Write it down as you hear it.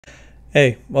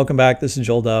Hey, welcome back. This is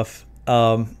Joel Duff.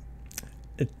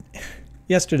 It,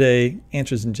 Yesterday,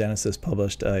 Answers in Genesis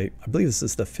published, I believe this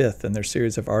is the fifth in their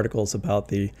series of articles about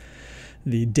the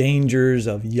dangers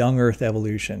of young Earth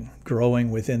evolution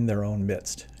growing within their own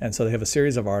midst. And so they have a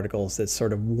series of articles that's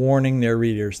sort of warning their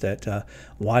readers that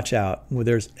watch out.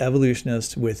 There's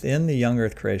evolutionists within the young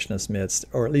Earth creationist midst,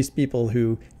 or at least people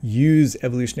who use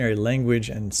evolutionary language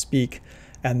and speak.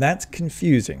 And that's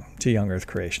confusing to young Earth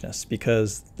creationists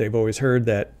because they've always heard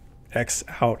that X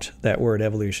out that word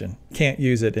evolution. Can't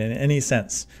use it in any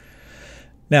sense.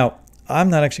 Now,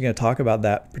 I'm not actually going to talk about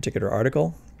that particular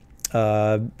article.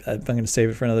 I'm going to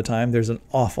save it for another time. There's an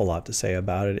awful lot to say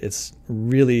about it. It's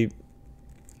really,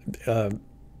 it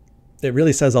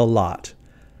really says a lot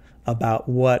about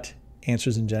what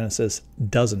Answers in Genesis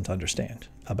doesn't understand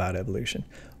about evolution,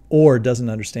 or doesn't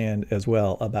understand as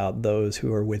well about those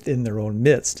who are within their own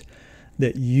midst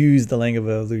that use the language of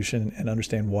evolution and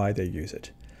understand why they use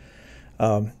it.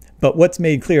 But what's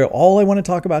made clear, all I want to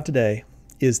talk about today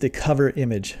is the cover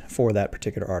image for that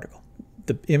particular article.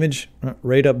 The image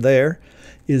right up there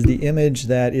is the image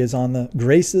that is on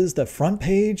the front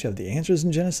page of the Answers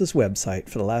in Genesis website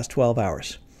for the last 12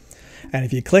 hours. And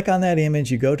if you click on that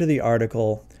image, you go to the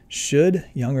article, Should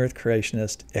Young Earth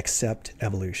Creationists Accept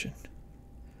Evolution?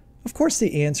 Of course,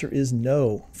 the answer is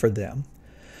no for them.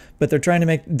 But they're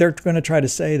going to try to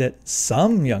say that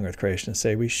some young Earth creationists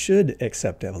say we should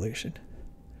accept evolution.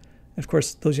 Of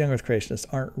course, those young Earth creationists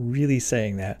aren't really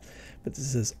saying that, but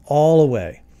this is all a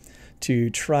way to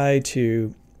try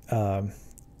to, no,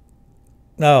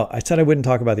 I said I wouldn't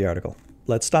talk about the article.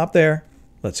 Let's stop there.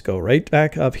 Let's go right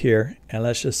back up here. And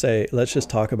let's just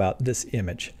talk about this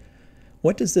image.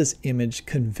 What does this image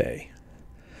convey?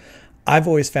 I've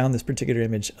always found this particular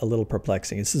image a little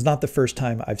perplexing. This is not the first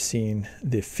time I've seen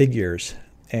the figures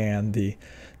and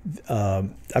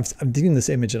I'm doing this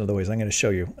image in other ways. I'm going to show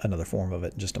you another form of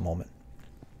it in just a moment.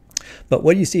 But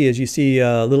what you see is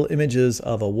little images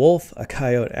of a wolf, a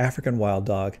coyote, African wild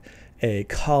dog, a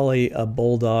collie, a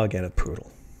bulldog, and a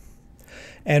poodle.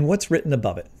 And what's written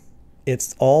above it?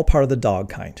 It's all part of the dog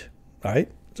kind. All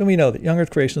right. So we know that young Earth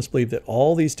creationists believe that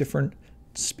all these different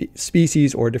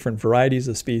species or different varieties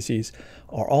of species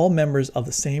are all members of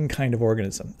the same kind of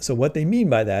organism. So what they mean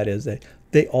by that is that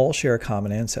they all share a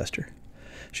common ancestor.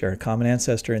 Share a common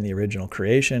ancestor in the original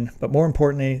creation, but more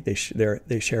importantly,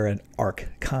 they share an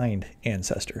ark-kind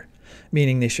ancestor,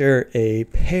 meaning they share a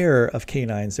pair of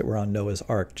canines that were on Noah's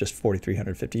Ark just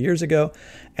 4,350 years ago.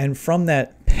 And from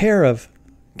that pair of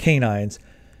canines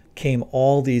came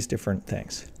all these different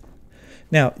things.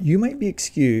 Now, you might be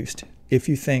excused if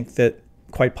you think that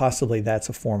quite possibly that's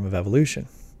a form of evolution,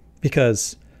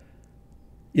 because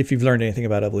if you've learned anything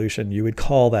about evolution, you would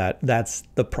call that's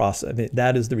the process. I mean,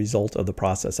 that is the result of the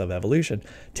process of evolution,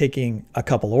 taking a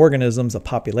couple organisms, a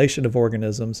population of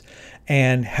organisms,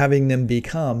 and having them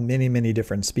become many, many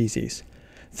different species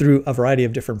through a variety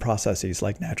of different processes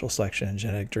like natural selection and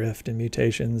genetic drift and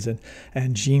mutations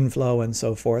and gene flow and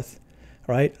so forth,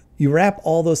 right? You wrap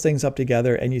all those things up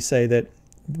together and you say that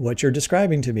what you're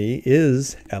describing to me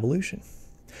is evolution.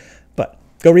 But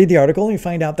go read the article and you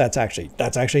find out that's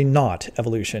actually not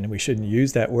evolution, and we shouldn't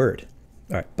use that word.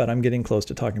 All right, but I'm getting close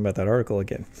to talking about that article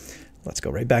again. Let's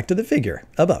go right back to the figure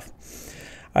above.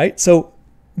 All right, so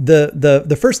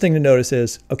the first thing to notice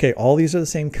is, okay, all these are the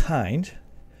same kind,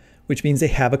 which means they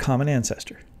have a common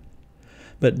ancestor.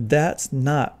 But that's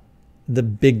not the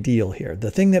big deal here.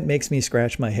 The thing that makes me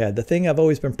scratch my head, the thing I've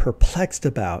always been perplexed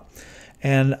about,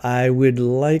 and I would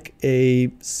like a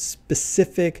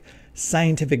specific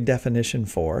scientific definition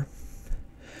for,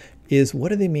 is what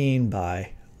do they mean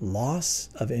by loss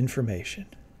of information?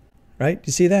 Right?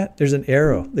 You see that? There's an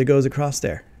arrow that goes across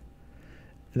there.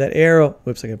 That arrow,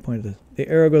 whoops, I got to point at this. The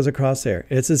arrow goes across there.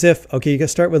 It's as if, okay, you can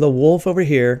start with a wolf over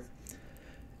here,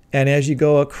 and as you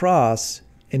go across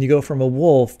and you go from a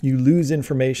wolf, you lose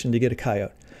information to get a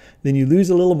coyote. Then you lose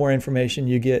a little more information,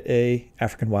 you get a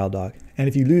African wild dog. And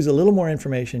if you lose a little more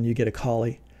information, you get a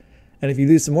collie. And if you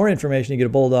lose some more information, you get a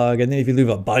bulldog. And then if you lose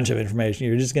a bunch of information,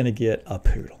 you're just going to get a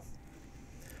poodle.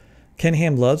 Ken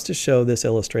Ham loves to show this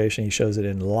illustration. He shows it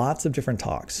in lots of different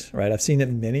talks, right? I've seen it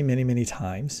many, many, many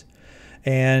times.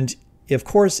 And of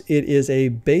course, it is a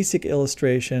basic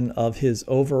illustration of his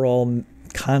overall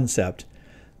concept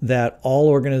that all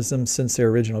organisms since their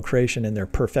original creation in their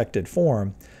perfected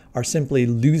form are simply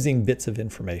losing bits of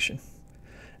information.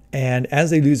 And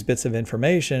as they lose bits of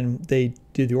information, the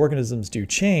organisms do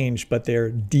change, but they're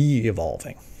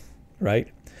de-evolving, right?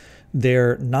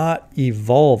 They're not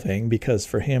evolving because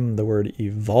for him, the word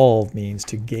evolve means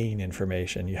to gain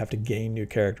information. You have to gain new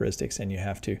characteristics and you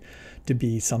have to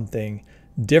be something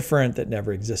different that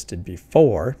never existed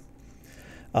before,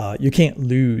 you can't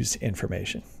lose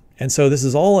information. And so this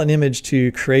is all an image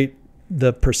to create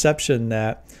the perception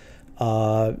that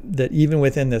that even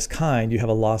within this kind, you have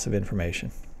a loss of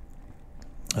information.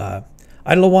 I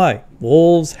don't know why.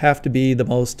 Wolves have to be the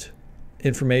most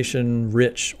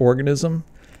information-rich organism.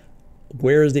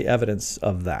 Where is the evidence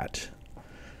of that?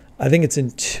 I think it's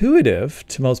intuitive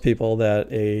to most people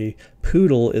that a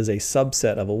poodle is a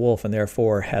subset of a wolf and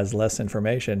therefore has less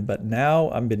information. But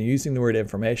now I've been using the word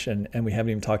information and we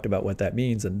haven't even talked about what that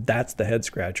means. And that's the head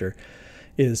scratcher,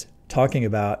 is talking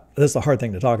about, that's the hard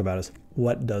thing to talk about, is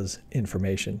what does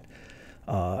information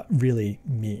really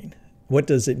mean? What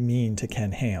does it mean to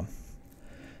Ken Ham?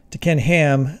 To Ken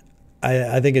Ham,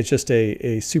 I think it's just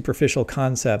a superficial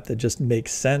concept that just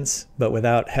makes sense, but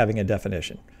without having a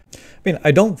definition. I mean,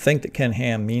 I don't think that Ken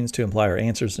Ham means to imply, or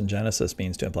Answers in Genesis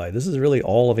means to imply. This is really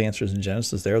all of Answers in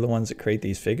Genesis. They're the ones that create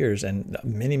these figures, and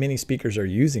many, many speakers are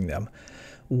using them.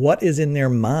 What is in their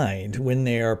mind when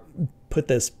they are put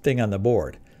this thing on the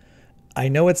board? I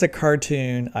know it's a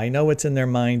cartoon. I know what's in their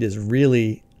mind is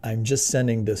really, I'm just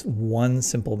sending this one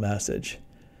simple message.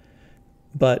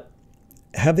 But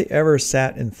have they ever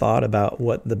sat and thought about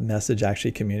what the message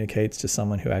actually communicates to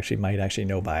someone who actually might actually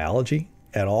know biology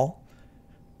at all?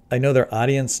 I know their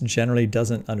audience generally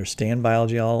doesn't understand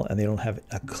biology at all, and they don't have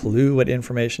a clue what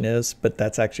information is, but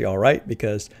that's actually all right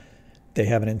because they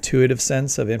have an intuitive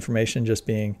sense of information just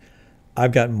being,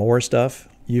 I've got more stuff,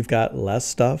 you've got less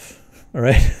stuff, all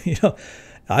right? You know,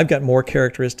 I've got more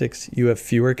characteristics, you have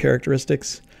fewer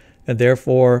characteristics, and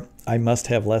therefore I must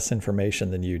have less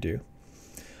information than you do.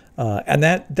 And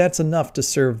that's enough to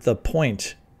serve the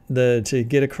point, to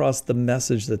get across the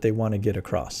message that they want to get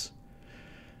across,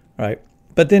 right?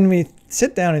 But then we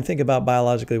sit down and think about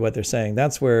biologically what they're saying.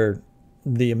 That's where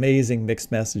the amazing mixed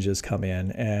messages come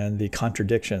in and the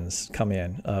contradictions come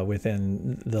in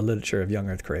within the literature of young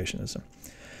earth creationism.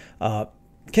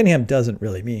 Ken Ham doesn't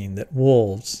really mean that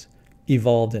wolves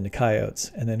evolved into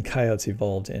coyotes and then coyotes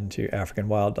evolved into African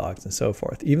wild dogs and so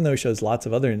forth, even though he shows lots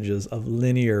of other images of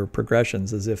linear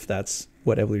progressions as if that's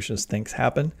what evolutionists think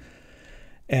happened.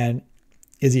 And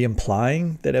is he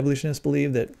implying that evolutionists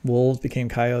believe that wolves became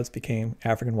coyotes, became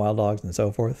African wild dogs, and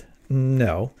so forth?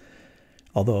 No.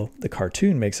 Although the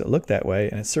cartoon makes it look that way,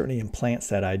 and it certainly implants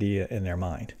that idea in their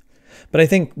mind. But I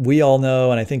think we all know,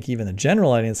 and I think even the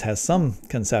general audience has some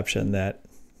conception that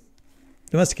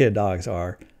domesticated dogs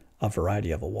are a variety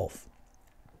of a wolf.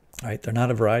 Right? They're not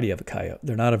a variety of a coyote.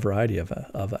 They're not a variety of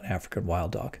an African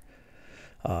wild dog.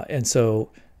 And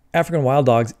so African wild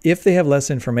dogs, if they have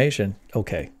less information,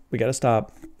 okay, we got to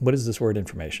stop. What is this word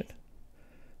information?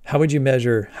 How would you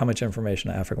measure how much information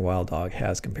an African wild dog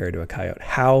has compared to a coyote?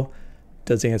 How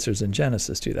does Answers in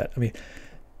Genesis do that? I mean,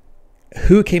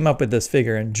 who came up with this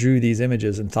figure and drew these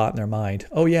images and thought in their mind,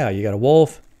 oh yeah, you got a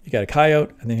wolf, you got a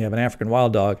coyote, and then you have an African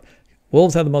wild dog.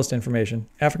 Wolves have the most information.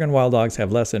 African wild dogs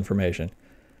have less information.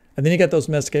 And then you got those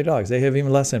domesticated dogs. They have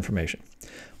even less information.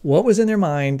 What was in their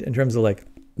mind in terms of like,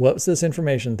 what's this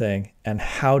information thing and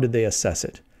how did they assess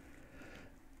it?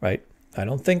 Right? I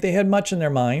don't think they had much in their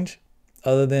mind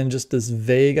other than just this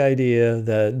vague idea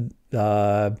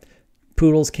that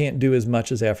poodles can't do as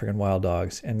much as African wild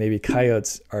dogs, and maybe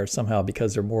coyotes are somehow,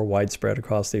 because they're more widespread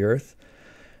across the earth,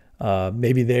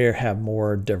 maybe they have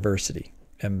more diversity.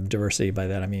 And diversity, by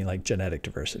that I mean like genetic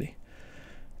diversity.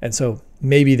 And so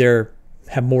maybe they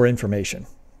have more information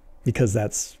because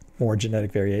that's more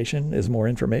genetic variation is more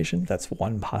information. That's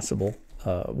one possible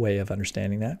way of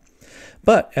understanding that.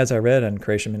 But as I read on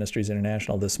Creation Ministries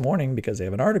International this morning, because they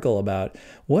have an article about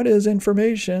what is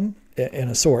information, in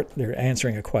a sort, they're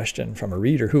answering a question from a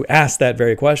reader who asked that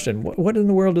very question. What in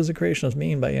the world does a creationist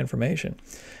mean by information?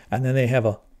 And then they have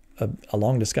a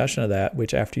long discussion of that,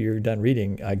 which after you're done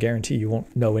reading, I guarantee you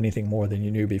won't know anything more than you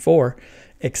knew before,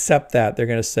 except that they're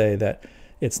going to say that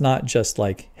it's not just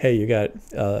like, hey, you got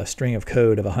a string of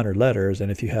code of 100 letters,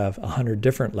 and if you have 100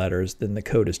 different letters, then the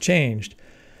code is changed.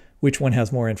 Which one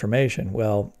has more information?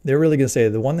 Well, they're really going to say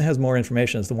the one that has more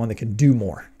information is the one that can do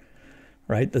more,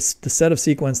 right? The set of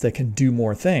sequence that can do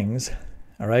more things,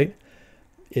 all right,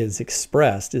 is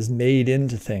expressed, is made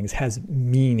into things, has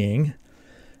meaning.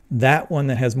 That one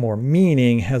that has more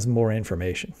meaning has more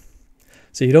information.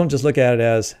 So you don't just look at it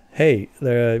as, hey,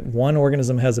 one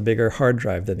organism has a bigger hard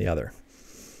drive than the other.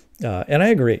 And I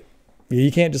agree.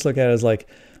 You can't just look at it as like,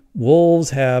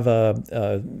 wolves have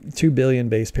a 2 billion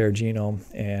base pair genome,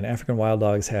 and African wild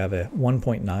dogs have a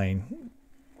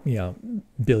 1.9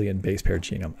 billion base pair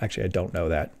genome. Actually, I don't know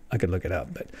that. I could look it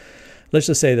up, but let's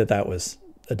just say that was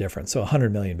a difference. So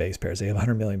 100 million base pairs. They have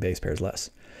 100 million base pairs less.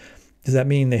 Does that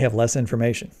mean they have less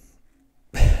information?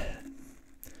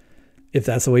 If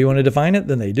that's the way you want to define it,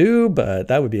 then they do, but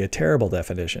that would be a terrible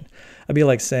definition. I'd be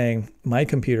like saying my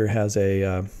computer has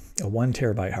a 1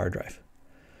 terabyte hard drive.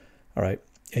 All right.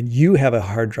 And you have a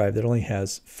hard drive that only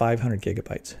has 500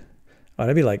 gigabytes. All right,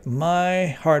 I'd be like, my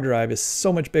hard drive is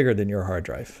so much bigger than your hard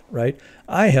drive, right?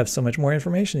 I have so much more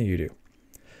information than you do.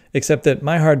 Except that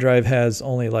my hard drive has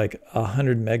only like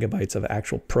 100 megabytes of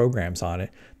actual programs on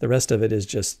it. The rest of it is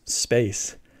just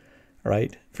space,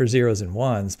 right? For zeros and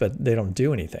ones, but they don't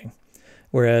do anything.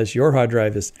 Whereas your hard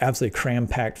drive is absolutely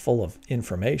cram-packed full of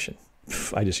information.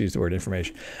 I just used the word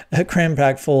information.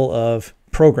 Cram-packed full of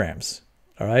programs,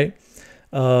 all right?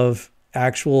 Of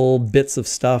actual bits of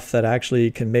stuff that actually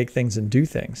can make things and do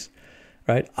things,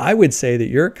 right? I would say that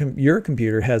your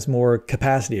computer has more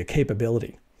capacity or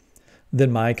capability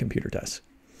than my computer does,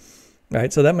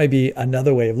 right? So that might be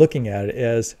another way of looking at it,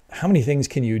 as how many things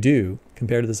can you do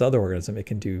compared to this other organism? It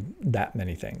can do that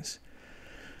many things,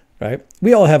 right?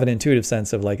 We all have an intuitive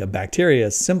sense of like a bacteria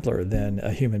is simpler than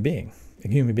a human being.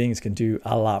 Human beings can do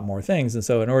a lot more things. And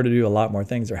so in order to do a lot more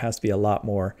things, there has to be a lot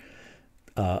more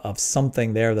of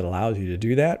something there that allows you to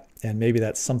do that. And maybe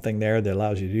that something there that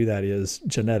allows you to do that is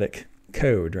genetic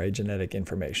code, right? Genetic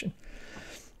information.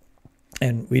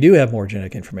 And we do have more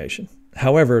genetic information.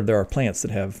 However, there are plants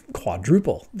that have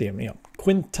quadruple,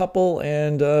 quintuple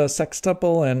and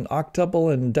sextuple and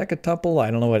octuple and decatuple.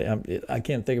 I don't know what, I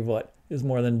can't think of what is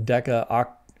more than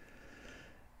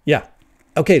yeah.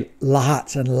 Okay,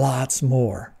 lots and lots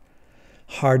more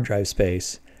hard drive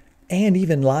space, and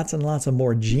even lots and lots of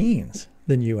more genes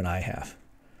than you and I have,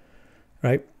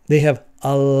 right? They have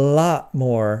a lot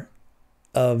more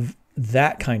of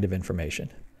that kind of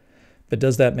information. But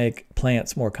does that make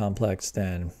plants more complex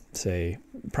than, say,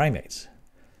 primates?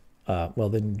 Well,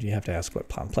 then you have to ask what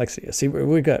complexity is. See,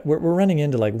 we're running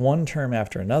into like one term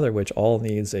after another, which all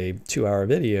needs a 2-hour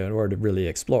video in order to really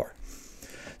explore.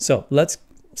 So let's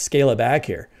scale it back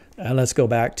here. And let's go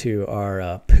back to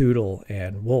our poodle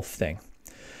and wolf thing.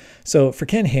 So for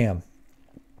Ken Ham,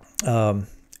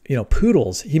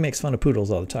 poodles, he makes fun of poodles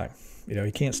all the time.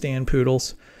 He can't stand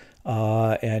poodles.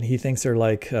 And he thinks they're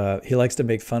like, he likes to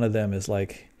make fun of them as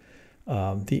like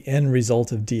the end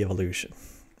result of de-evolution,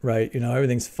 right?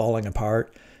 Everything's falling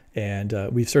apart, and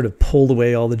we've sort of pulled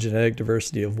away all the genetic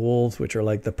diversity of wolves, which are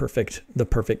like the perfect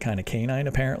kind of canine,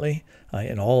 apparently,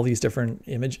 in all these different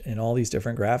in all these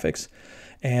different graphics.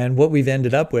 And what we've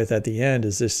ended up with at the end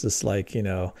is this like,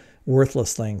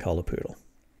 worthless thing called a poodle.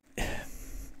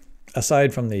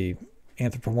 Aside from the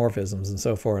anthropomorphisms and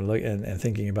so forth, and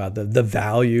thinking about the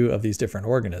value of these different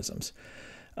organisms.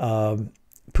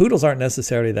 Poodles aren't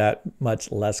necessarily that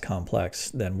much less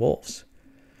complex than wolves,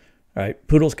 right?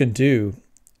 Poodles can do,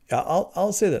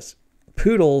 I'll say this,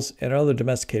 poodles and other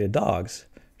domesticated dogs,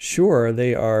 sure,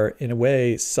 they are in a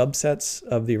way subsets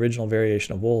of the original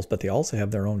variation of wolves, but they also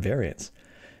have their own variants,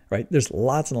 right? There's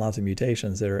lots and lots of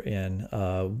mutations that are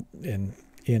in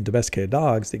domesticated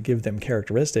dogs that give them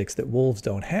characteristics that wolves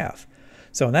don't have.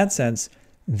 So in that sense,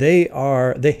 they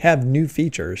have new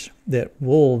features that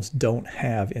wolves don't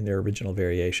have in their original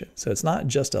variation. So it's not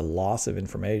just a loss of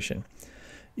information.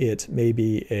 It may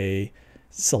be a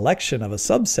selection of a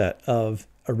subset of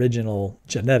original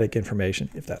genetic information,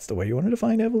 if that's the way you want to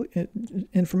define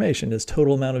information, is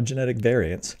total amount of genetic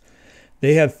variance.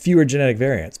 They have fewer genetic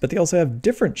variants, but they also have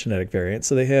different genetic variants.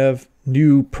 So they have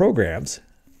new programs,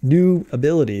 new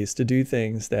abilities to do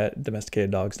things that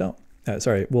domesticated dogs don't.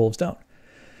 Wolves don't.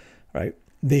 Right?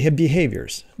 They have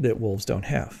behaviors that wolves don't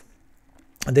have.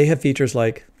 They have features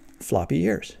like floppy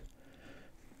ears.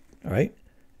 All right?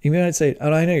 You might say, I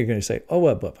know you're going to say,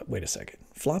 but wait a second.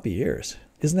 Floppy ears,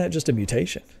 isn't that just a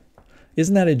mutation?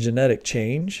 Isn't that a genetic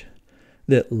change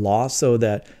that lost, so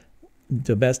that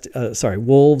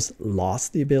wolves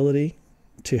lost the ability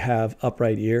to have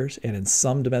upright ears, and in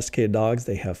some domesticated dogs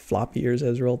they have floppy ears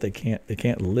as a result. They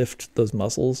can't lift those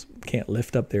muscles, can't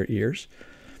lift up their ears.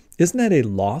 Isn't that a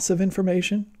loss of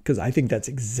information? Because I think that's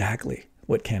exactly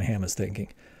what Ken Ham is thinking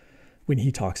when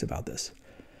he talks about this,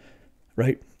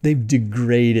 right? They've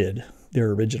degraded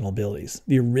their original abilities.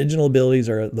 The original abilities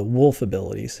are the wolf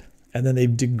abilities, and then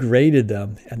they've degraded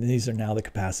them, and these are now the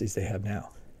capacities they have now.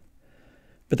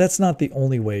 But that's not the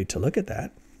only way to look at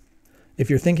that. If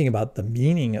you're thinking about the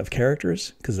meaning of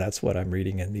characters, because that's what I'm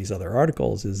reading in these other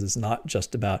articles, is it's not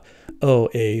just about,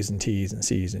 A's and T's and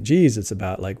C's and G's. It's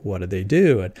about like, what do they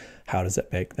do, and how does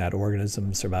it make that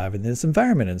organism survive in this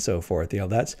environment and so forth.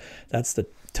 That's the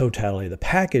totality, the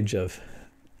package of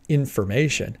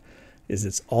information is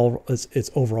its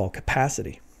overall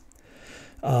capacity.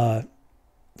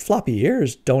 Floppy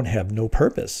ears don't have no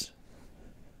purpose,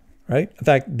 right? In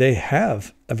fact, they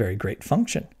have a very great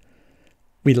function.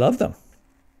 We love them.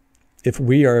 If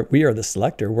we are the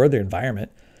selector, we're the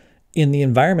environment. In the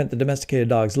environment the domesticated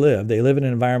dogs live, they live in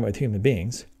an environment with human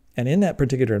beings. And in that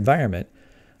particular environment,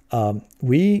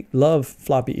 we love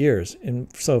floppy ears.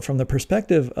 And so from the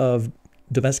perspective of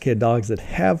domesticated dogs that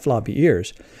have floppy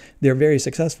ears, they're very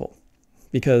successful.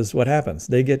 Because what happens?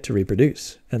 They get to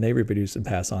reproduce, and they reproduce and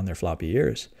pass on their floppy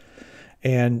ears.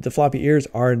 And the floppy ears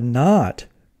are not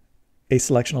a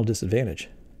selectional disadvantage,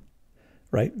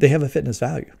 right? They have a fitness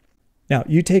value. Now,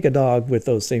 you take a dog with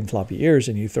those same floppy ears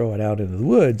and you throw it out into the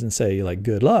woods and say, like,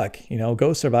 good luck,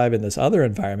 go survive in this other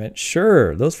environment.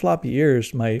 Sure, those floppy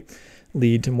ears might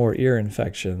lead to more ear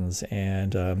infections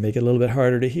and make it a little bit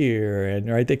harder to hear. And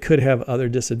right, they could have other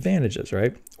disadvantages,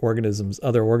 right?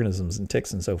 Other organisms and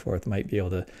ticks and so forth might be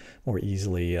able to more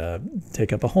easily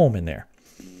take up a home in there.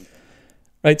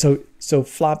 Right, so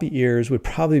floppy ears would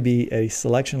probably be a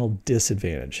selectional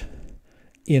disadvantage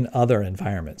in other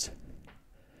environments.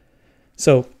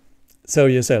 So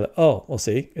you say, oh, well,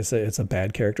 see, it's a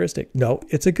bad characteristic. No,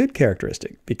 it's a good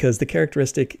characteristic because the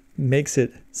characteristic makes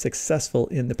it successful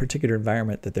in the particular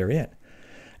environment that they're in.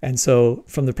 And so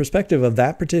from the perspective of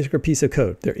that particular piece of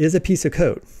code, there is a piece of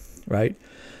code, right,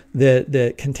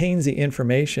 that contains the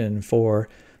information for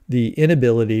the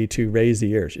inability to raise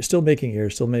the ears. You're still making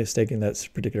ears, still making that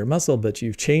particular muscle, but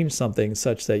you've changed something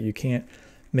such that you can't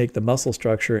make the muscle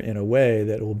structure in a way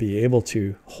that will be able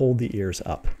to hold the ears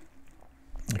up.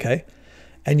 Okay?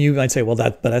 And you might say, well,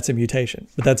 that's a mutation.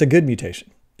 But that's a good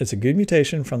mutation. It's a good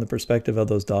mutation from the perspective of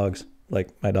those dogs, like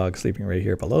my dog sleeping right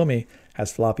here below me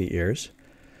has floppy ears,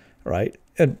 right?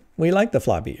 And we like the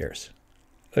floppy ears,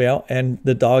 and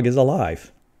the dog is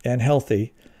alive and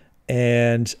healthy,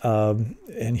 and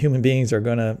human beings are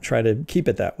going to try to keep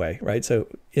it that way, right? So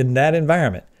in that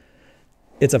environment,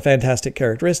 it's a fantastic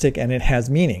characteristic and it has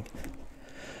meaning.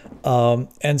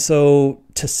 And so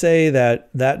to say that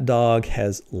that dog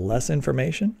has less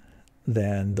information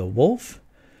than the wolf,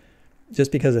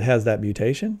 just because it has that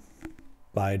mutation,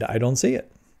 I don't see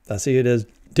it. I see it as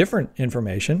different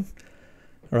information,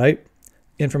 right?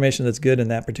 Information that's good in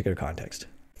that particular context.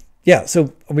 Yeah,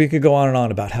 so we could go on and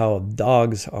on about how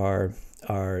dogs are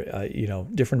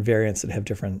different variants that have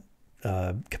different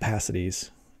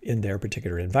capacities in their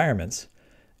particular environments.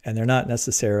 And they're not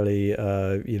necessarily,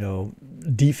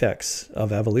 defects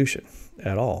of evolution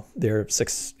at all. They're,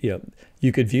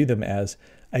 you could view them as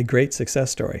a great success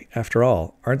story. After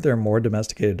all, aren't there more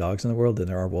domesticated dogs in the world than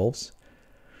there are wolves?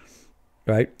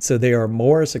 Right? So they are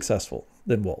more successful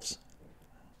than wolves.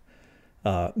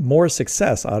 More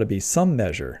success ought to be some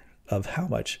measure of how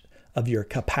much of your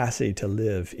capacity to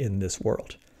live in this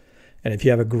world. And if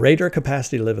you have a greater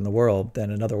capacity to live in the world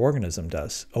than another organism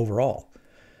does overall,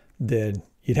 then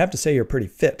you'd have to say you're pretty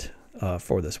fit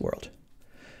for this world.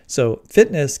 So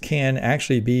fitness can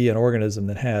actually be an organism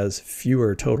that has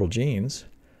fewer total genes,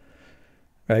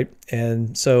 right?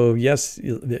 And so yes,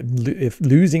 if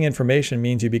losing information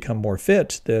means you become more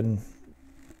fit, then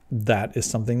that is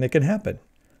something that can happen.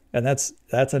 And that's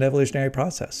an evolutionary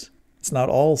process. It's not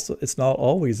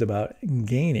always about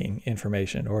gaining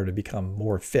information in order to become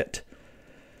more fit.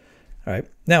 All right.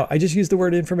 Now, I just used the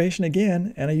word information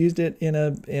again, and I used it in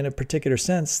a particular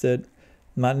sense that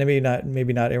maybe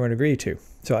not everyone agree to.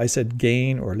 So I said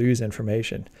gain or lose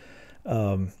information.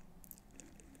 Is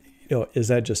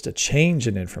that just a change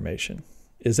in information?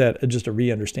 Is that just a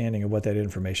re-understanding of what that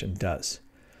information does?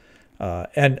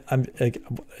 And I'm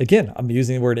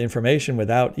using the word information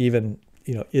without even,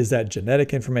 is that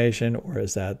genetic information or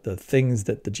is that the things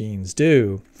that the genes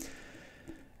do?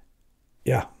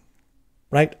 Yeah.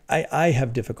 Right? I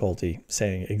have difficulty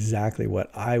saying exactly what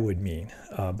I would mean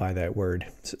by that word.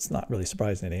 So it's not really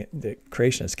surprising that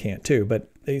creationists can't too, but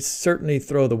they certainly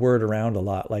throw the word around a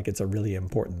lot like it's a really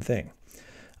important thing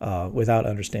without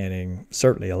understanding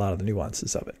certainly a lot of the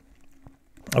nuances of it.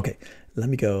 Okay,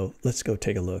 let's go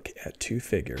take a look at two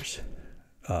figures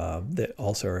that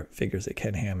also are figures that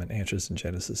Ken Ham and Answers in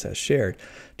Genesis has shared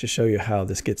to show you how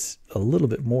this gets a little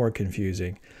bit more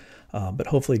confusing, but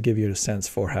hopefully give you a sense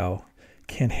for how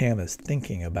Ken Ham is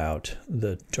thinking about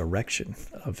the direction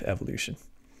of evolution.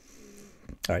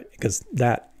 All right, because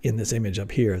that in this image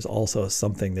up here is also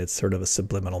something that's sort of a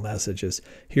subliminal message is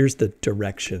here's the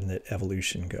direction that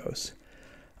evolution goes.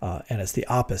 And it's the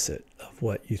opposite of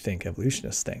what you think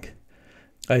evolutionists think.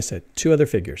 I said two other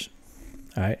figures.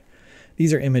 All right,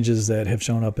 these are images that have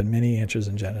shown up in many Answers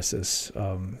in Genesis,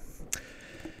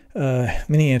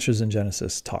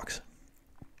 talks.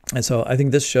 And so I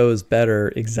think this shows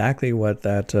better exactly what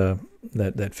that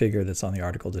figure that's on the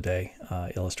article today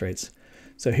illustrates.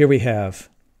 So here we have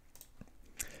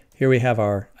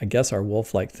our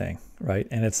wolf-like thing, right?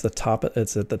 And it's at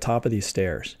the top of these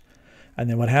stairs. And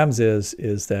then what happens is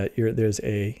that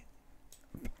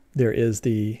there is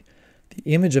the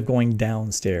image of going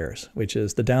downstairs, which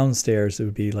is the downstairs. It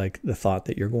would be like the thought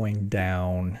that you're going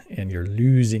down and you're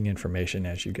losing information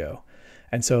as you go.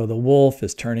 And so the wolf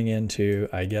is turning into,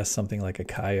 I guess, something like a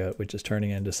coyote, which is turning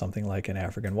into something like an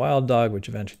African wild dog, which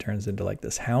eventually turns into like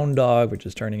this hound dog, which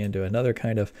is turning into another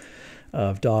kind of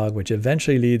dog, which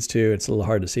eventually leads to, it's a little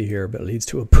hard to see here, but it leads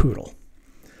to a poodle,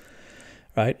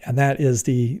 right? And that is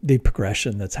the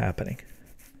progression that's happening.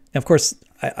 And of course,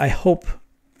 I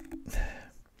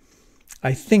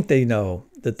think they know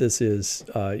that this is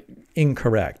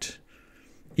incorrect.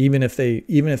 Even if they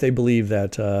believe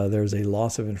that there's a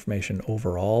loss of information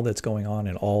overall that's going on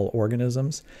in all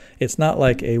organisms, it's not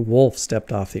like a wolf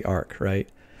stepped off the ark, right?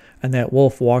 And that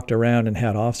wolf walked around and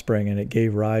had offspring, and it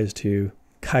gave rise to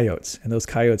coyotes, and those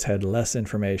coyotes had less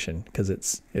information because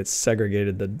it's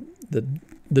segregated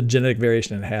the genetic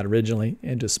variation it had originally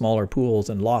into smaller pools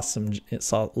and lost some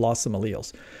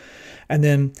alleles, and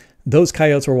then those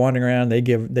coyotes were wandering around. They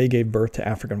gave birth to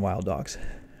African wild dogs.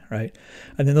 Right?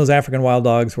 And then those African wild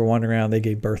dogs were wandering around. They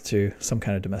gave birth to some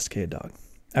kind of domesticated dog.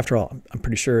 After all, I'm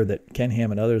pretty sure that Ken Ham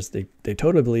and others, they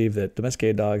totally believe that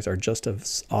domesticated dogs are just an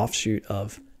offshoot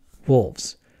of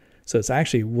wolves. So it's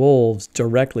actually wolves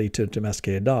directly to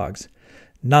domesticated dogs.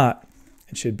 Not,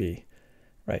 it should be,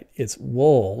 right? It's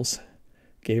wolves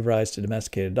gave rise to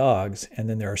domesticated dogs, and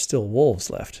then there are still wolves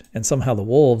left. And somehow the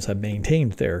wolves have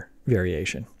maintained their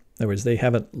variation. In other words, they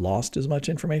haven't lost as much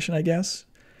information, I guess.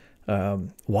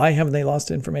 Why haven't they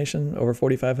lost information over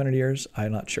 4,500 years?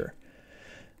 I'm not sure.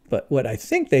 But what I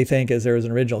think they think is there was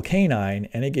an original canine,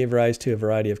 and it gave rise to a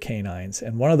variety of canines.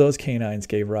 And one of those canines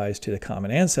gave rise to the common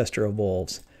ancestor of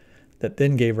wolves that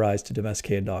then gave rise to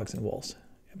domesticated dogs and wolves.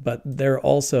 But there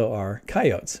also are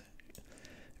coyotes,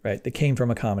 right, that came from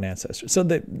a common ancestor. So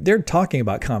they're talking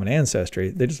about common ancestry.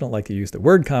 They just don't like to use the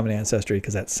word common ancestry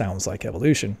because that sounds like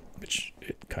evolution, which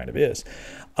it kind of is.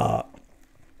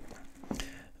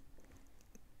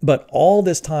 But all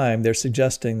this time, they're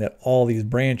suggesting that all these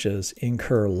branches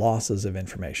incur losses of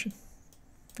information.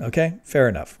 Okay, fair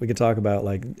enough. We could talk about,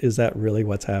 like, is that really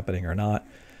what's happening or not?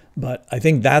 But I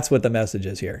think that's what the message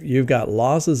is here. You've got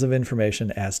losses of information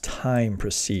as time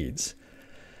proceeds.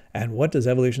 And what does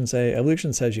evolution say?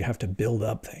 Evolution says you have to build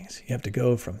up things. You have to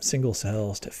go from single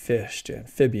cells to fish to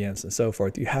amphibians and so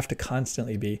forth. You have to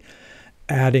constantly be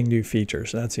adding new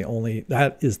features.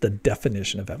 That is the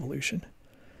definition of evolution.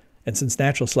 And since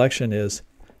natural selection is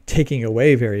taking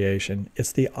away variation,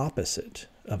 it's the opposite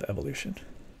of evolution.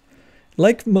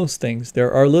 Like most things,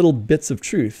 there are little bits of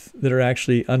truth that are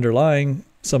actually underlying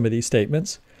some of these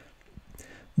statements,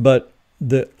 but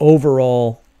the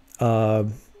overall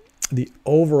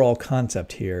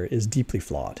concept here is deeply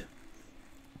flawed.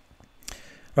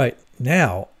 Right,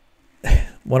 now,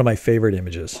 one of my favorite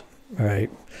images, all right,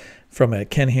 from a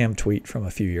Ken Ham tweet from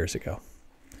a few years ago.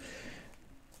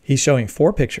 He's showing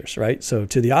 4 pictures, right? So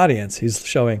to the audience, he's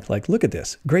showing, like, look at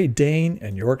this. Great Dane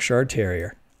and Yorkshire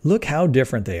Terrier. Look how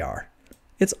different they are.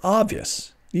 It's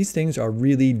obvious. These things are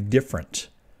really different.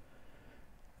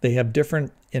 They have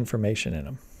different information in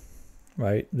them,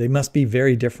 right? They must be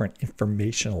very different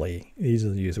informationally. He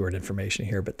doesn't use the word information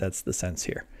here, but that's the sense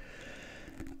here.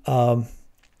 And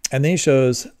then he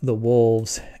shows the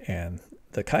wolves and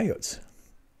the coyotes.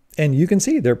 And you can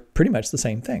see they're pretty much the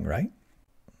same thing, right?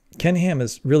 Ken Ham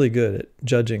is really good at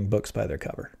judging books by their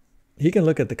cover. He can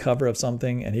look at the cover of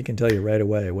something and he can tell you right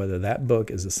away whether that book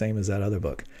is the same as that other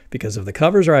book. Because if the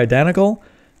covers are identical,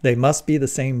 they must be the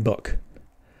same book.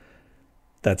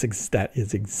 That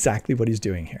is exactly what he's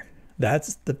doing here.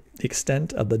 That's the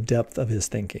extent of the depth of his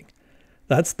thinking.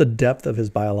 That's the depth of his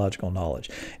biological knowledge.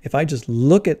 If I just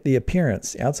look at the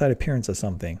appearance, the outside appearance of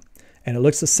something, and it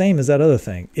looks the same as that other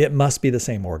thing, it must be the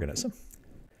same organism.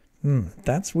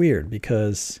 That's weird,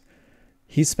 because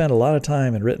he's spent a lot of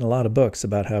time and written a lot of books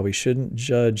about how we shouldn't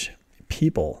judge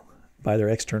people by their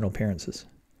external appearances.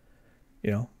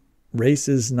 You know, race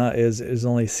is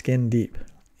only skin deep.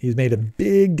 He's made a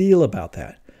big deal about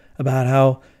that, about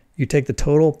how you take the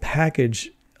total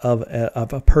package of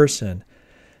a person,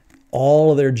 all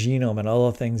of their genome and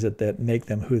all the things that make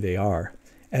them who they are,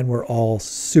 and we're all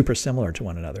super similar to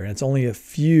one another. And it's only a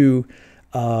few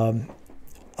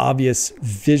obvious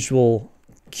visual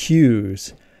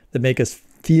cues that make us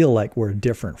feel like we're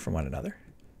different from one another.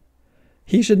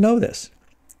 He should know this.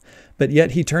 But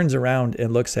yet he turns around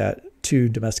and looks at 2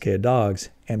 domesticated dogs,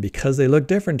 and because they look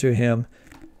different to him,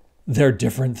 they're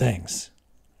different things,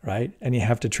 right? And you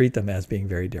have to treat them as being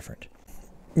very different.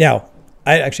 Now,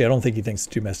 I don't think he thinks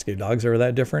domesticated dogs are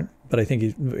that different, but I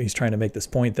think he's trying to make this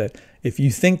point that if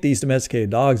you think these domesticated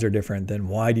dogs are different, then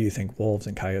why do you think wolves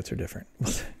and coyotes are different?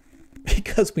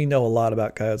 Because we know a lot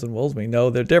about coyotes and wolves. We know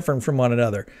they're different from one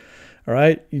another. All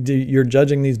right? You're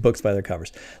judging these books by their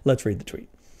covers. Let's read the tweet.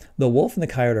 The wolf and the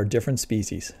coyote are different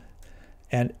species,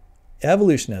 and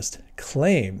evolutionists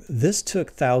claim this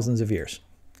took thousands of years.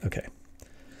 Okay.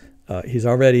 He's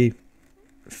already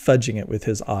fudging it with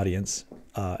his audience.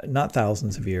 Not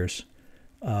thousands of years.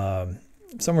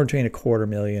 Somewhere between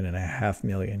 250,000 and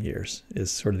 500,000 years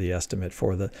is sort of the estimate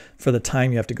for the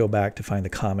time you have to go back to find the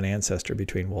common ancestor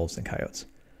between wolves and coyotes.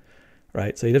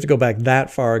 Right? So you'd have to go back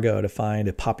that far ago to find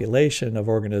a population of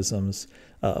organisms,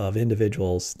 of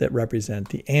individuals that represent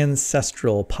the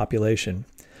ancestral population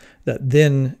that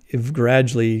then have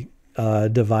gradually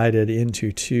divided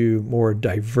into two more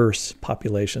diverse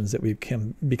populations that we've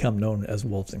become known as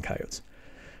wolves and coyotes.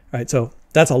 Right? So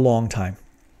that's a long time.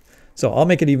 So I'll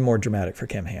make it even more dramatic for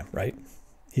Ken Ham, right?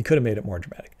 He could have made it more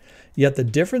dramatic. Yet the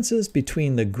differences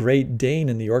between the Great Dane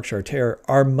and the Yorkshire Terrier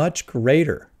are much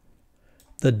greater.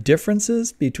 The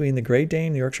differences between the Great Dane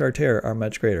and the Yorkshire Terrier are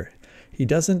much greater. He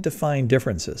doesn't define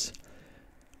differences,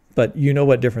 but you know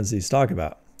what differences he's talking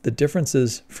about. The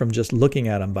differences from just looking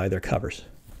at them by their covers.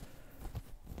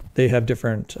 They have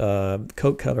different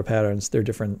coat color patterns. They're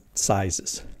different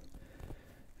sizes,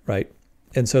 right?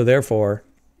 And so therefore,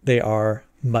 they are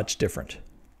much different.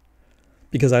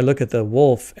 Because I look at the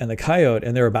wolf and the coyote,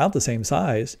 and they're about the same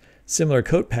size, similar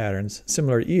coat patterns,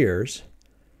 similar ears.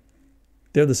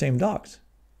 They're the same dogs,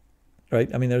 right?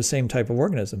 I mean, they're the same type of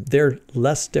organism. They're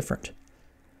less different.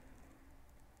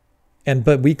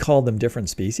 But we call them different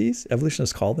species.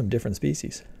 Evolutionists call them different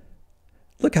species.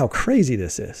 Look how crazy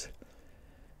this is.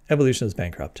 Evolution is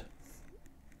bankrupt,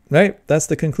 right? That's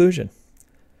the conclusion.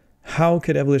 How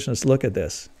could evolutionists look at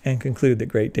this and conclude that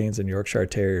Great Danes and Yorkshire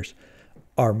Terriers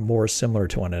are more similar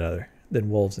to one another than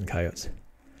wolves and coyotes?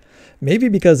 Maybe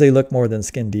because they look more than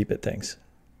skin deep at things.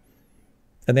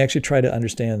 And they actually try to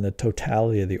understand the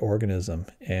totality of the organism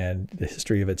and the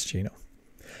history of its genome.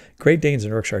 Great Danes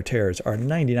and Yorkshire Terriers are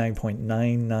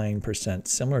 99.99%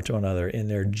 similar to one another in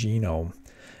their genome.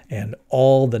 And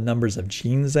all the numbers of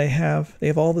genes they have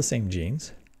all the same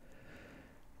genes,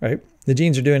 right? The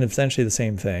genes are doing essentially the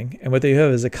same thing. And what they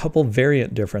have is a couple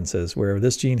variant differences where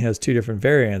this gene has two different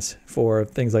variants for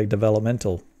things like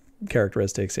developmental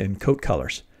characteristics and coat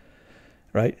colors,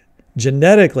 right?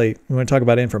 Genetically, when we talk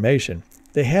about information,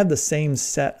 they have the same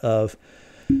set of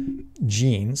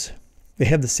genes. They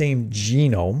have the same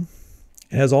genome.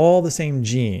 It has all the same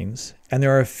genes, and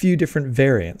there are a few different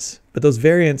variants, but those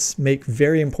variants make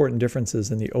very important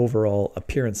differences in the overall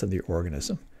appearance of the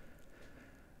organism.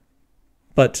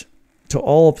 But to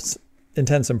all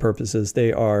intents and purposes,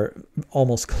 they are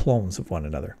almost clones of one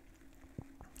another.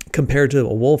 Compared to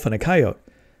a wolf and a coyote,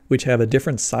 which have a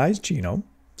different size genome,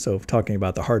 so talking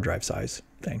about the hard drive size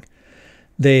thing,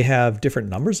 they have different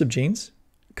numbers of genes.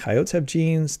 Coyotes have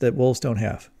genes that wolves don't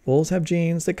have. Wolves have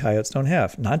genes that coyotes don't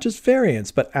have. Not just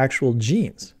variants, but actual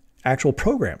genes, actual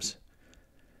programs.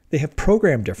 They have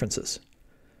program differences.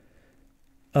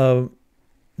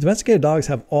 Domesticated dogs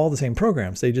have all the same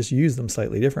programs. They just use them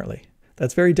slightly differently.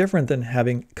 That's very different than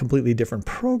having completely different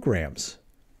programs.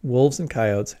 Wolves and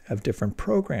coyotes have different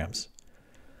programs.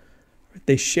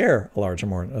 They share a large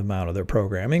amount of their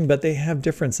programming, but they have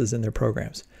differences in their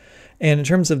programs. And in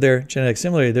terms of their genetic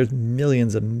similarity, there's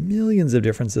millions of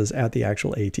differences at the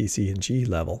actual A, T, C, and G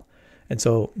level. And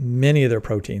so many of their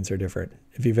proteins are different.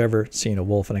 If you've ever seen a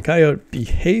wolf and a coyote,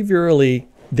 behaviorally,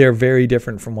 they're very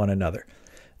different from one another.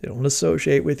 They don't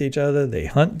associate with each other. They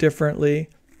hunt differently.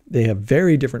 They have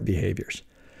very different behaviors.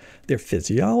 Their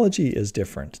physiology is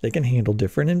different. They can handle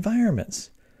different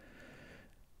environments,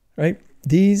 right?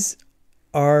 These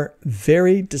are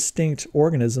very distinct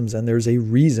organisms, and there's a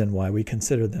reason why we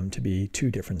consider them to be two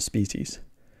different species,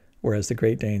 whereas the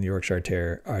Great Dane and the Yorkshire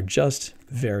Terrier are just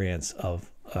variants of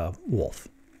wolf.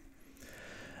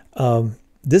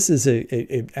 This is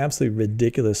an absolutely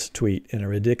ridiculous tweet and a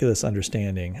ridiculous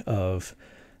understanding of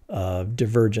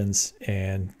divergence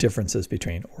and differences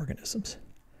between organisms.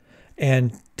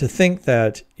 And to think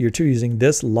that you're using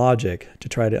this logic to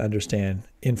try to understand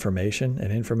information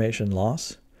and information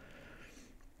loss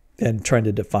and trying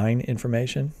to define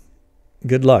information,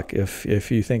 good luck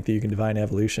if you think that you can define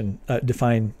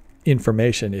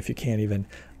information if you can't even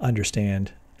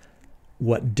understand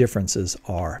what differences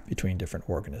are between different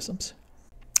organisms.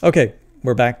 Okay,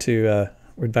 we're back to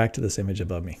this image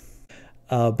above me.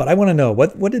 But I want to know,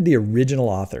 what did the original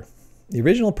author, the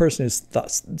original person who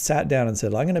sat down and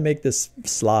said, I'm going to make this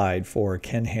slide for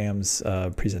Ken Ham's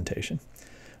presentation,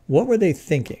 what were they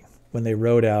thinking? when they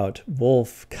wrote out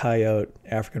wolf, coyote,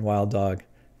 African wild dog,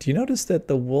 do you notice that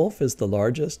the wolf is the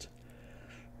largest?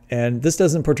 And this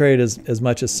doesn't portray it as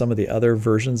much as some of the other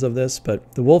versions of this,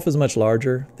 but the wolf is much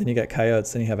larger. Then you got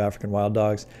coyotes, then you have African wild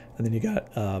dogs, and then you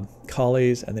got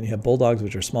collies, and then you have bulldogs,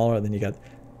 which are smaller. And then you got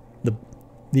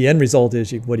the end result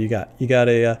is what do you got? You got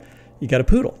a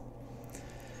poodle,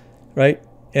 right?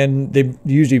 And they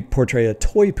usually portray a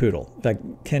toy poodle. In fact,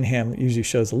 Ken Ham usually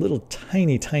shows a little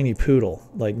tiny, tiny poodle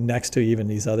like next to even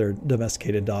these other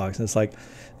domesticated dogs. And it's like,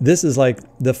 this is like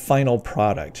the final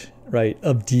product, right,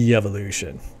 of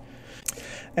de-evolution.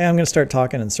 And I'm going to start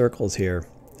talking in circles here,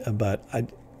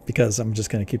 because I'm just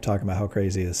going to keep talking about how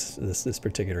crazy this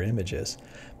particular image is.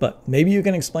 But maybe you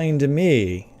can explain to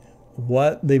me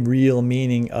what the real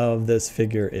meaning of this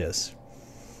figure is.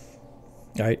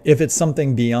 All right, if it's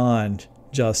something beyond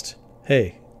just,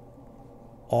 hey,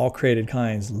 all created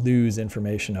kinds lose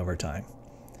information over time.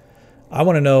 I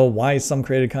want to know why some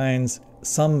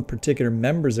particular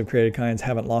members of created kinds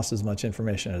haven't lost as much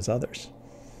information as others.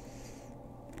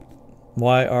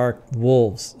 Why are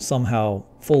wolves somehow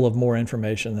full of more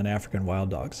information than African wild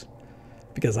dogs?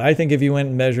 Because I think if you went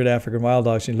and measured African wild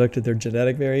dogs, and you looked at their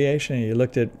genetic variation, and you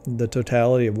looked at the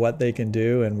totality of what they can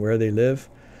do and where they live,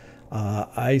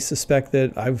 I suspect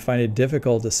that I would find it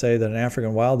difficult to say that an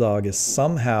African wild dog is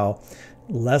somehow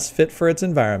less fit for its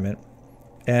environment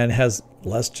and has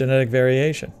less genetic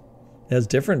variation. It has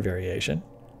different variation.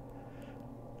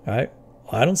 All right?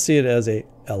 I don't see it as a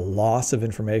loss of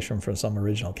information from some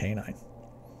original canine.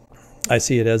 I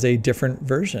see it as a different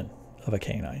version of a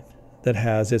canine that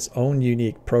has its own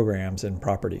unique programs and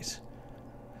properties.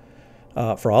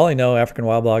 For all I know, African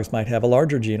wild dogs might have a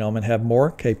larger genome and have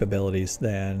more capabilities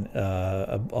than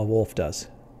a wolf does.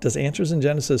 Does Answers in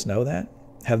Genesis know that?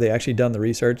 Have they actually done the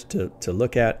research to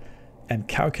look at and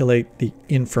calculate the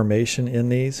information in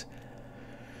these?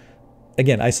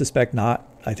 Again, I suspect not.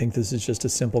 I think this is just a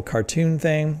simple cartoon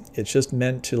thing. It's just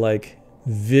meant to like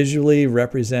visually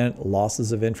represent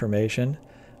losses of information.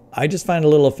 I just find it a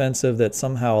little offensive that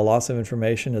somehow a loss of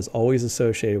information is always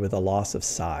associated with a loss of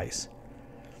size.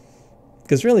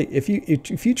 Because really, if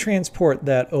you transport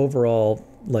that overall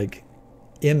like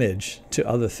image to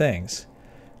other things,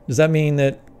 does that mean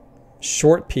that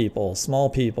short people, small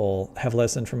people have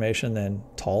less information than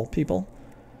tall people?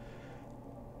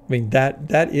 I mean,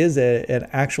 that is an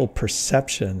actual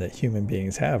perception that human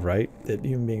beings have, right? That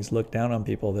human beings look down on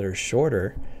people that are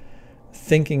shorter,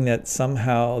 thinking that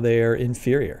somehow they are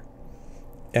inferior.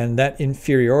 And that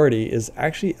inferiority is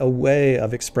actually a way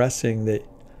of expressing that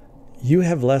you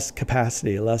have less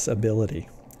capacity, less ability.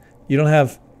 You don't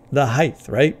have the height,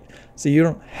 right? So you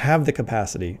don't have the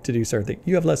capacity to do certain things.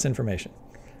 You have less information.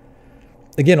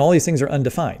 Again, all these things are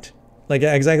undefined. Like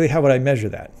exactly how would I measure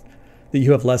that? That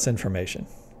you have less information,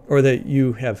 or that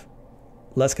you have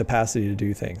less capacity to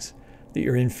do things, that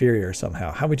you're inferior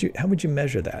somehow. How would you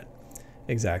measure that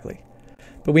exactly?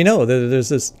 But we know that there's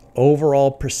this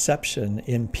overall perception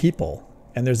in people,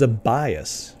 and there's a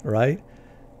bias, right,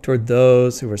 toward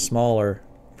those who are smaller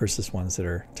versus ones that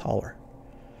are taller.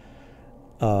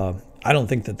 I don't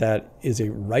think that is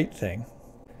a right thing,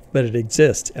 but it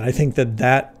exists. And I think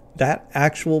that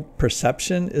actual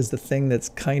perception is the thing that's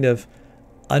kind of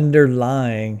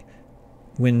underlying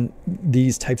when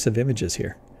these types of images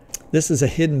here. This is a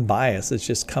hidden bias that's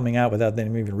just coming out without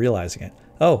them even realizing it.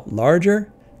 Oh,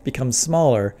 larger becomes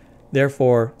smaller,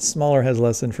 therefore smaller has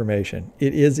less information.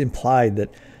 It is implied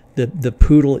that the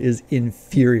poodle is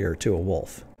inferior to a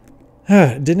wolf.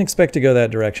 Didn't expect to go that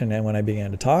direction when I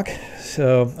began to talk,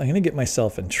 so I'm going to get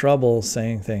myself in trouble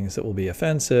saying things that will be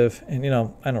offensive, and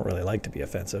I don't really like to be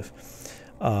offensive.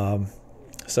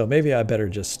 So maybe I better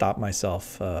just stop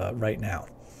myself right now.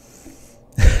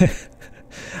 All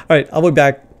right, I'll be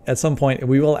back at some point, and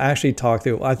we will actually talk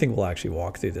through, I think we'll actually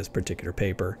walk through this particular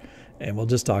paper, and we'll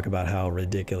just talk about how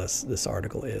ridiculous this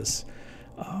article is.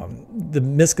 The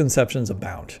misconceptions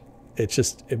abound. It's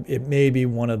just, it may be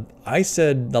I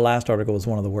said the last article was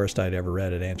one of the worst I'd ever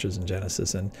read at Answers in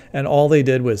Genesis, and all they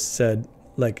did was said,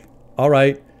 like, all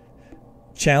right,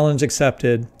 challenge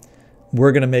accepted,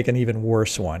 we're going to make an even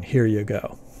worse one. Here you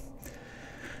go.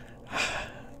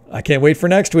 I can't wait for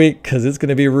next week, because it's going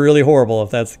to be really horrible if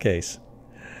that's the case.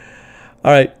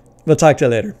 All right, we'll talk to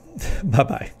you later.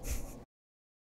 Bye-bye.